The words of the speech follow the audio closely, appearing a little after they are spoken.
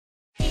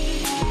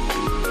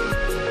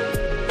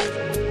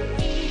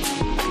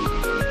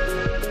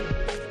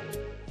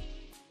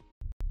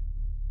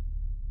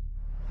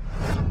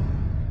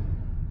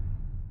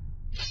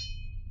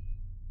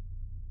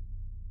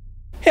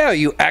Hey all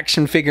you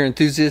action figure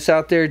enthusiasts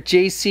out there,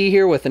 JC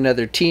here with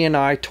another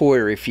TNI toy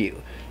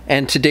review.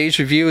 And today's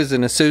review is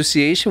in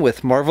association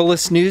with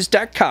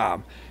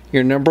MarvelousNews.com,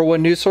 your #1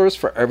 news source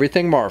for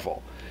everything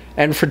Marvel.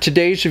 And for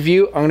today's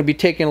review, I'm going to be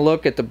taking a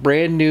look at the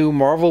brand new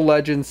Marvel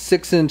Legends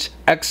 6-inch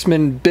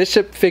X-Men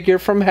Bishop figure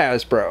from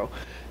Hasbro.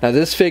 Now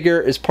this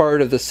figure is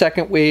part of the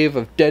second wave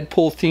of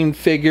Deadpool themed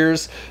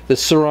figures, the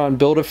Sauron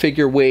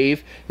Build-A-Figure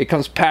wave. It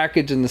comes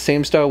packaged in the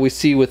same style we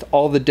see with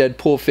all the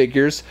Deadpool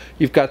figures.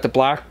 You've got the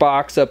black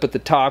box up at the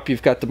top,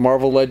 you've got the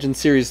Marvel Legends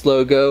series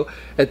logo.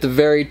 At the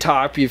very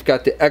top you've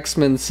got the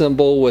X-Men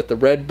symbol with the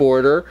red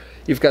border.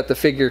 You've got the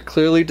figure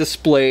clearly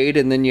displayed,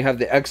 and then you have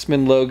the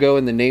X-Men logo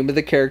and the name of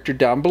the character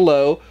down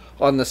below.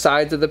 On the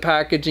sides of the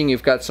packaging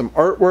you've got some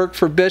artwork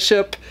for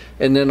Bishop,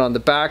 and then on the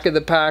back of the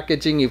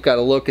packaging you've got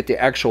a look at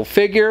the actual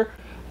figure,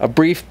 a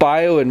brief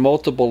bio in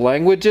multiple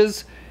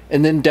languages,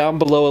 and then down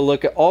below a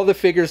look at all the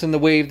figures in the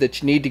wave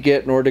that you need to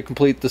get in order to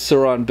complete the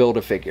Sauron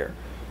Build-A-Figure.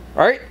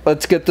 Alright,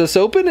 let's get this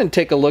open and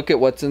take a look at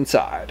what's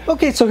inside.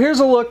 Okay, so here's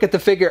a look at the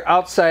figure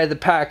outside the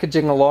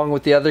packaging along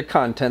with the other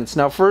contents.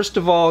 Now first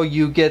of all,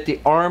 you get the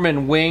arm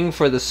and wing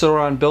for the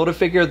Sauron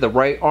Build-A-Figure, the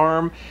right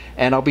arm,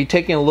 and I'll be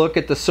taking a look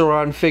at the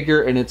Sauron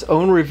figure in its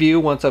own review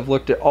once I've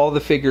looked at all the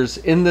figures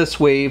in this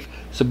wave,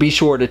 so be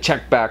sure to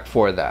check back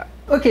for that.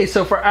 Okay,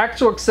 so for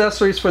actual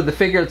accessories for the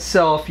figure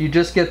itself, you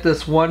just get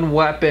this one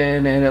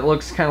weapon, and it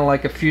looks kind of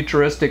like a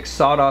futuristic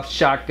sawed-off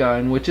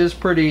shotgun, which is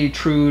pretty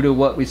true to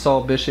what we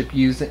saw Bishop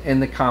use in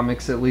the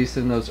comics, at least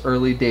in those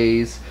early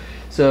days.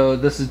 So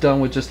this is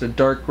done with just a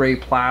dark gray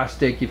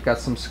plastic. You've got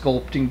some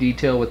sculpting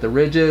detail with the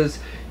ridges.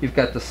 You've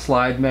got the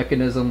slide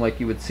mechanism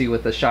like you would see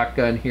with the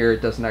shotgun here.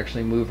 It doesn't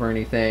actually move or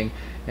anything.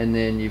 And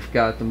then you've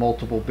got the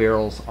multiple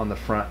barrels on the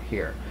front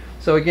here.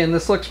 So again,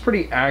 this looks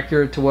pretty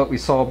accurate to what we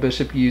saw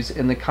Bishop use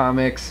in the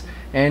comics,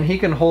 and he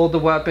can hold the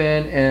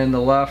weapon in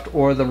the left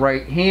or the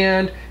right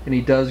hand, and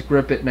he does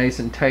grip it nice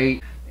and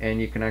tight,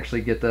 and you can actually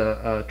get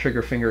the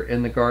trigger finger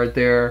in the guard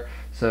there,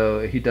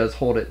 so he does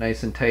hold it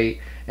nice and tight.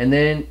 And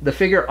then the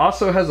figure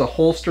also has a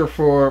holster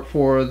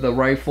for the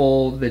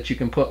rifle that you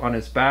can put on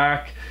his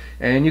back.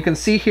 And you can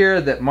see here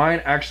that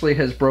mine actually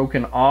has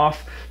broken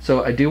off,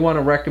 so I do want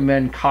to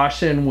recommend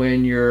caution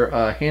when you're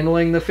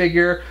handling the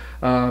figure.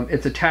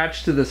 It's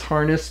attached to this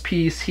harness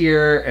piece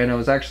here, and I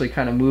was actually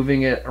kind of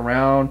moving it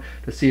around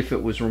to see if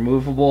it was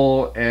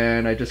removable,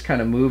 and I just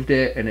kind of moved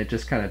it and it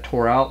just kind of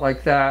tore out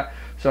like that.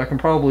 So I can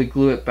probably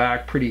glue it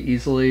back pretty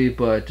easily,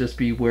 but just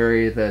be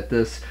wary that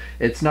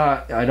it's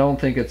not, I don't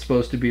think it's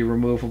supposed to be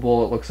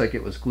removable. It looks like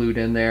it was glued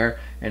in there,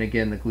 and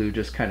again the glue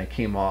just kind of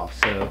came off,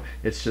 so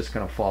it's just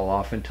going to fall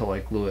off until I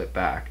glue it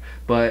back.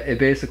 But it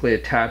basically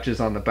attaches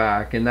on the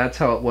back, and that's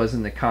how it was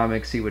in the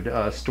comics. He would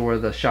store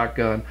the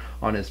shotgun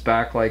on his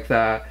back like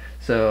that.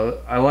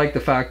 So I like the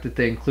fact that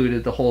they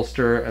included the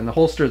holster, and the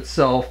holster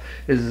itself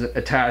is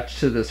attached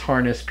to this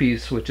harness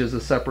piece, which is a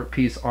separate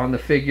piece on the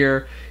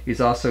figure. He's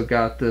also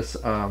got this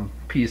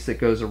piece that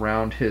goes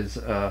around his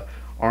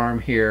arm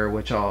here,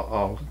 which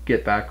I'll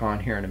get back on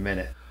here in a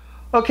minute.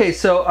 Okay,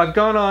 so I've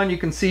gone on, you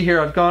can see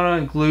here, I've gone on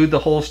and glued the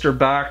holster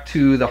back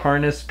to the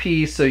harness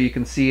piece so you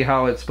can see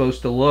how it's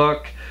supposed to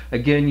look.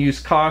 Again,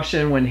 use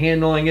caution when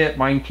handling it.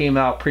 Mine came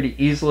out pretty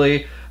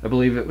easily. I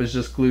believe it was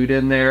just glued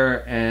in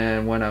there,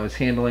 and when I was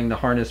handling the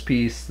harness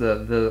piece,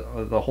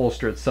 the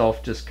holster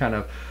itself just kind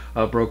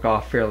of broke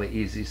off fairly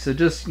easy. So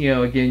just, you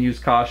know, again, use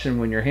caution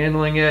when you're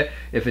handling it.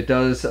 If it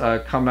does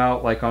come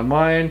out like on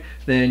mine,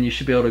 then you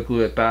should be able to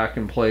glue it back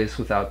in place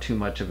without too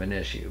much of an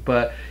issue.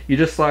 But you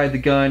just slide the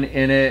gun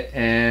in it,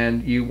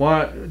 and you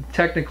want,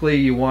 technically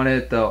you want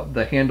it,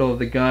 the handle of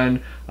the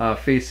gun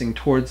facing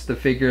towards the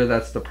figure.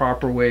 That's the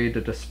proper way to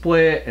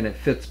display it, and it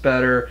fits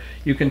better.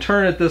 You can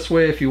turn it this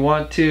way if you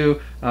want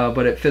to,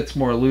 but it fits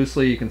more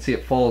loosely. You can see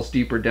it falls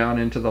deeper down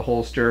into the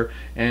holster,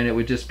 and it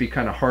would just be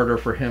kind of harder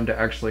for him to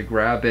actually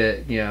grab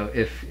it, you know,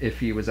 if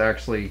he was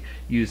actually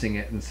using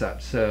it and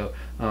such. So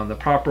the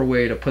proper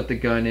way to put the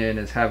gun in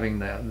is having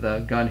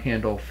the gun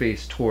handle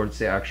face towards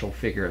the actual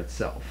figure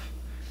itself.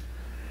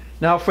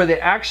 Now for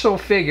the actual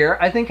figure,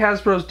 I think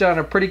Hasbro's done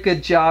a pretty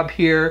good job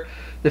here.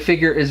 The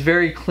figure is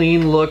very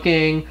clean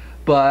looking,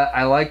 but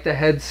I like the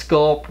head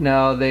sculpt.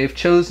 Now they've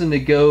chosen to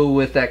go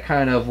with that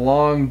kind of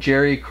long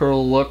Jerry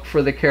curl look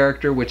for the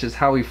character, which is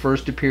how he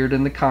first appeared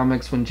in the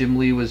comics when Jim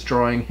Lee was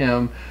drawing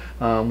him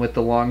with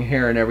the long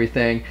hair and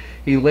everything.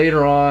 He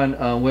later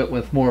on went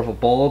with more of a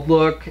bald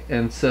look,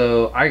 and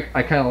so I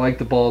kind of like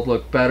the bald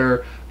look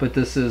better, but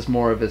this is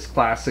more of his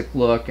classic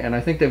look, and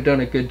I think they've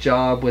done a good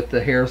job with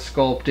the hair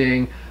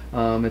sculpting.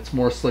 It's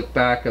more slick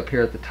back up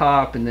here at the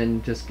top, and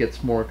then just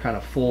gets more kind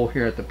of full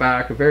here at the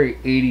back. A very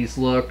 80s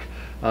look,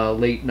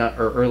 early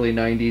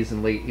 90s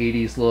and late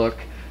 80s look.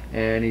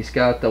 And he's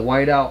got the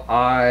whiteout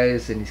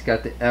eyes, and he's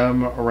got the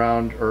M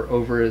around or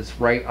over his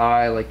right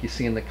eye like you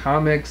see in the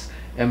comics.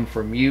 M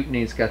for mute, and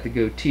he's got the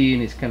goatee,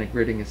 and he's kind of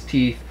gritting his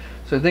teeth.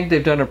 So I think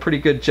they've done a pretty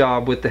good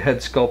job with the head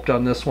sculpt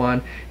on this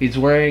one. He's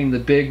wearing the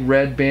big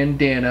red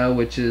bandana,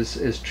 which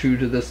is true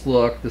to this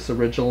look, this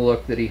original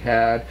look that he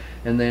had.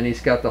 And then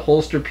he's got the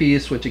holster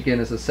piece, which again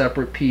is a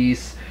separate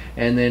piece.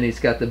 And then he's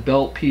got the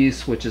belt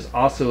piece, which is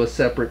also a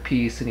separate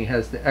piece, and he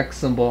has the X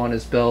symbol on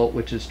his belt,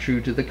 which is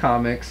true to the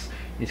comics.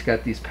 He's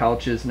got these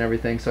pouches and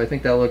everything, so I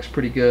think that looks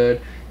pretty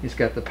good. He's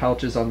got the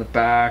pouches on the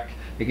back.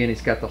 Again,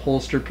 he's got the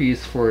holster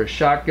piece for his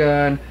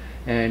shotgun,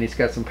 and he's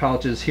got some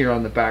pouches here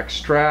on the back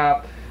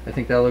strap. I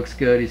think that looks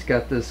good. He's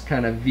got this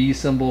kind of V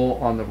symbol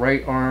on the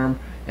right arm,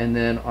 and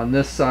then on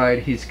this side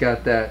he's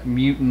got that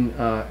mutant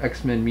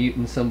X-Men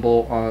mutant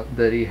symbol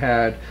that he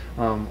had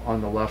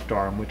on the left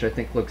arm, which I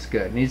think looks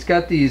good. And he's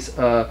got these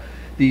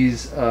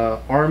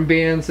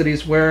armbands that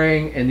he's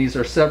wearing, and these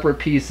are separate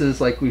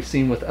pieces like we've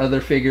seen with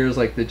other figures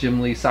like the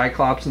Jim Lee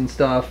Cyclops and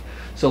stuff.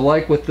 So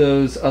like with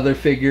those other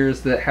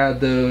figures that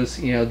had those,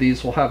 you know,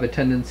 these will have a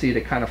tendency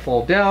to kind of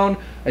fall down.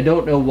 I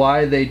don't know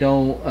why they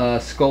don't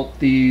sculpt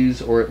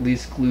these or at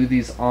least glue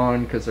these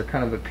on, because they're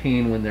kind of a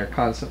pain when they're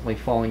constantly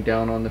falling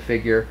down on the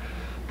figure.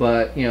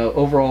 But you know,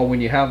 overall,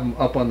 when you have them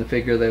up on the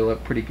figure, they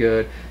look pretty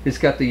good. It's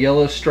got the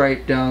yellow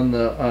stripe down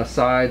the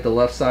side, the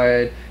left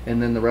side,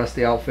 and then the rest of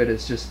the outfit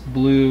is just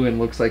blue and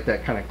looks like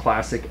that kind of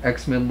classic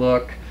X-Men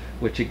look,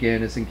 which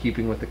again is in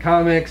keeping with the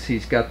comics.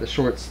 He's got the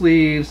short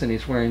sleeves and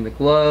he's wearing the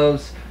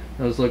gloves.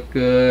 Those look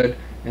good.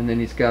 And then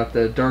he's got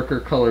the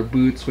darker color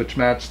boots, which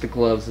match the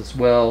gloves as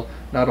well.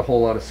 Not a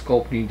whole lot of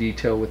sculpting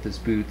detail with his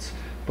boots.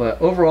 But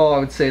overall, I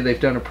would say they've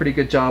done a pretty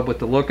good job with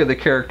the look of the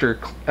character,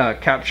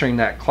 capturing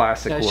that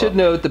classic look. I should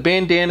note the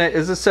bandana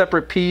is a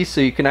separate piece,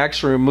 so you can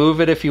actually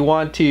remove it if you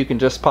want to. You can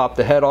just pop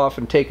the head off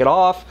and take it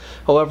off.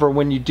 However,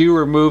 when you do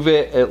remove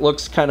it, it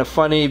looks kind of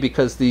funny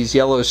because these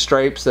yellow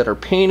stripes that are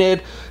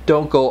painted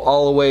don't go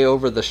all the way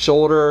over the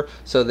shoulder,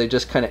 so they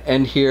just kind of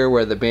end here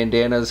where the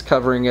bandana is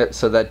covering it,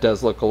 so that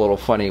does look a little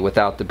funny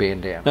without the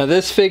bandana. Now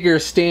this figure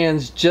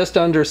stands just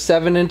under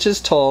 7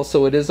 inches tall,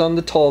 so it is on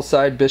the tall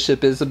side.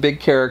 Bishop is a big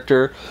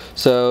character,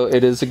 so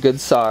it is a good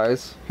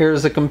size.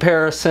 Here's a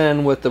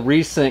comparison with the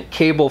recent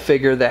Cable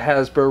figure that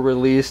Hasbro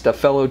released, a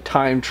fellow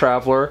time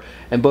traveler,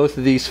 and both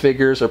of these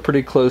figures are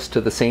pretty close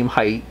to the same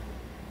height.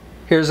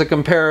 Here's a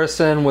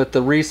comparison with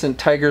the recent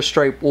Tiger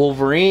Stripe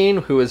Wolverine,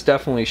 who is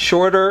definitely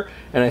shorter,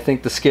 and I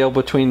think the scale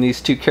between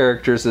these two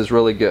characters is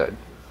really good.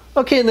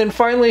 Okay, and then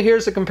finally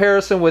here's a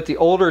comparison with the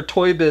older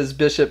Toy Biz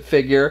Bishop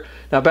figure.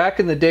 Now back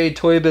in the day,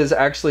 Toy Biz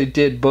actually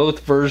did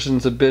both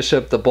versions of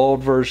Bishop, the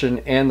bald version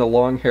and the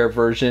long hair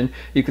version.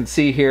 You can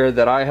see here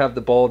that I have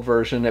the bald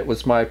version. It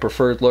was my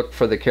preferred look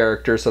for the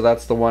character, so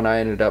that's the one I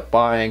ended up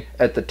buying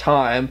at the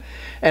time.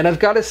 And I've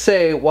got to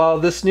say, while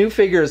this new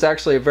figure is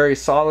actually a very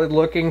solid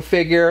looking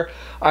figure,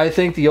 I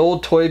think the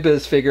old Toy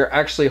Biz figure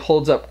actually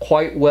holds up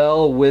quite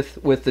well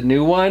with the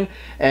new one.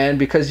 And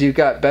because you've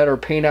got better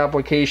paint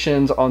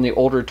applications on the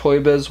older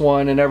Toy Biz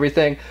one and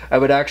everything, I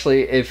would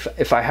actually,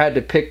 if I had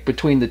to pick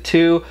between the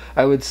two,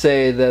 I would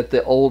say that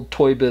the old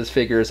Toy Biz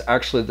figure is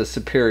actually the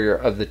superior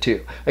of the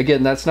two.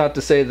 Again, that's not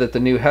to say that the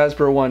new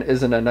Hasbro one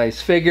isn't a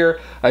nice figure.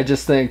 I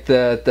just think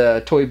that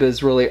the Toy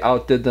Biz really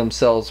outdid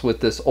themselves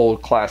with this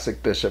old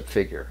classic Bishop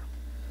figure.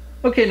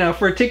 Okay, now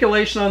for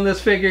articulation on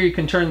this figure, you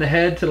can turn the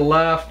head to the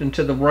left and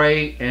to the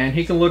right, and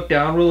he can look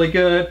down really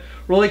good.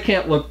 Really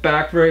can't look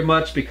back very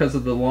much because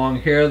of the long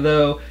hair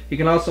though. He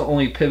can also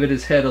only pivot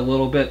his head a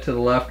little bit to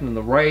the left and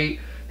the right.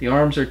 The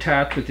arms are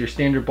attached with your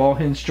standard ball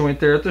hinge joint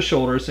there at the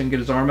shoulder, so he can get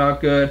his arm out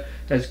good.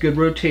 Has good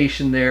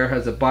rotation there,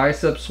 has a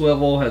bicep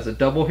swivel, has a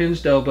double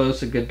hinged elbow,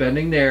 so good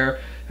bending there.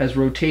 Has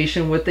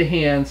rotation with the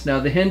hands. Now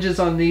the hinges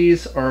on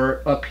these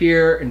are up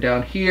here and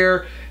down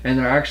here, and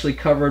they're actually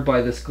covered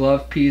by this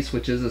glove piece,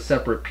 which is a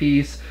separate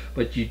piece,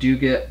 but you do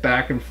get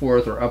back and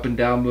forth or up and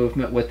down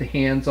movement with the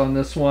hands on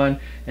this one.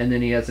 And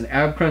then he has an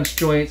ab crunch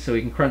joint, so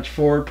he can crunch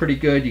forward pretty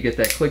good. You get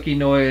that clicky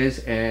noise,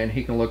 and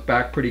he can look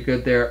back pretty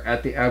good there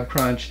at the ab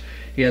crunch.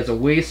 He has a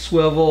waist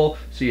swivel,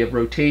 so you have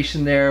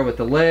rotation there with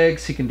the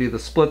legs. He can do the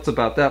splits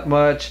about that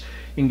much.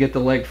 You can get the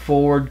leg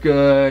forward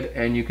good,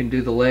 and you can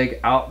do the leg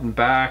out and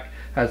back.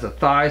 Has a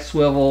thigh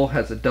swivel,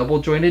 has a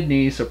double jointed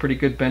knee, so pretty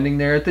good bending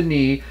there at the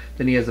knee.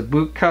 Then he has a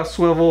boot cuff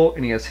swivel,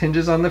 and he has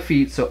hinges on the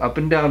feet, so up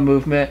and down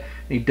movement.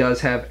 And he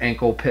does have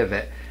ankle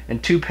pivot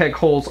and 2 peg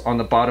holes on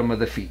the bottom of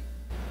the feet.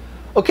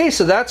 Okay,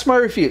 so that's my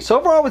review. So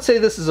overall, I would say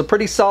this is a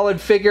pretty solid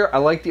figure. I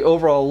like the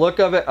overall look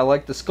of it. I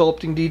like the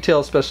sculpting detail,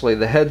 especially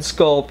the head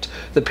sculpt.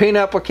 The paint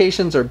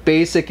applications are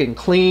basic and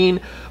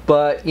clean,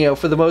 but you know,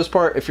 for the most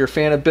part, if you're a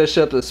fan of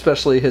Bishop,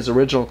 especially his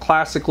original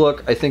classic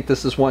look, I think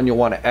this is one you'll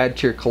want to add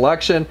to your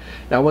collection.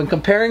 Now, when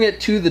comparing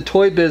it to the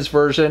Toy Biz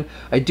version,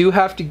 I do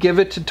have to give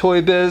it to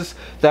Toy Biz.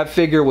 That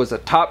figure was a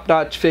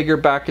top-notch figure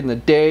back in the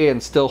day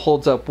and still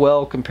holds up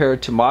well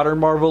compared to modern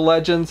Marvel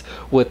Legends,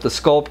 with the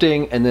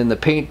sculpting and then the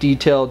paint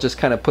detail just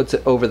kind of puts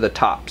it over the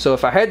top. So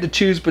if I had to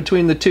choose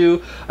between the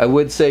two, I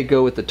would say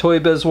go with the Toy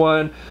Biz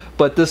one.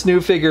 But this new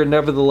figure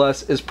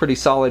nevertheless is pretty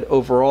solid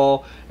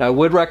overall. Now, I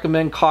would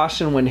recommend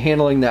caution when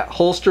handling that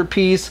holster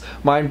piece.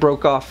 Mine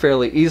broke off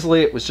fairly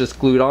easily. It was just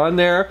glued on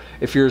there.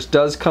 If yours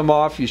does come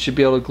off, you should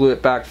be able to glue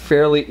it back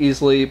fairly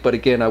easily. But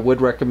again, I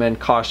would recommend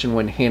caution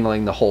when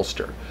handling the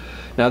holster.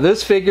 Now,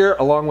 this figure,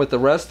 along with the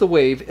rest of the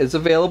wave, is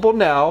available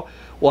now.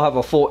 We'll have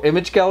a full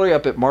image gallery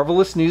up at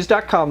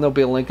marvelousnews.com. There'll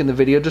be a link in the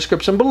video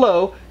description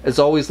below. As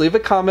always, leave a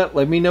comment.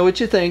 Let me know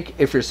what you think.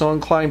 If you're so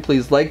inclined,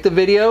 please like the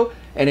video.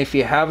 And if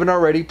you haven't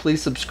already,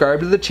 please subscribe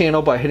to the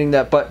channel by hitting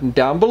that button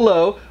down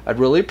below. I'd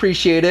really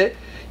appreciate it.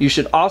 You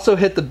should also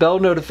hit the bell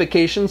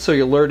notification so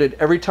you're alerted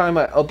every time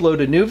I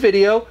upload a new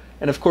video.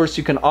 And of course,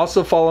 you can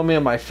also follow me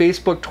on my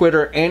Facebook,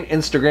 Twitter, and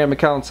Instagram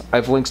accounts. I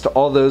have links to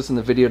all those in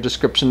the video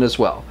description as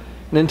well.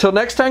 And until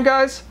next time,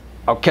 guys,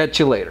 I'll catch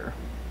you later.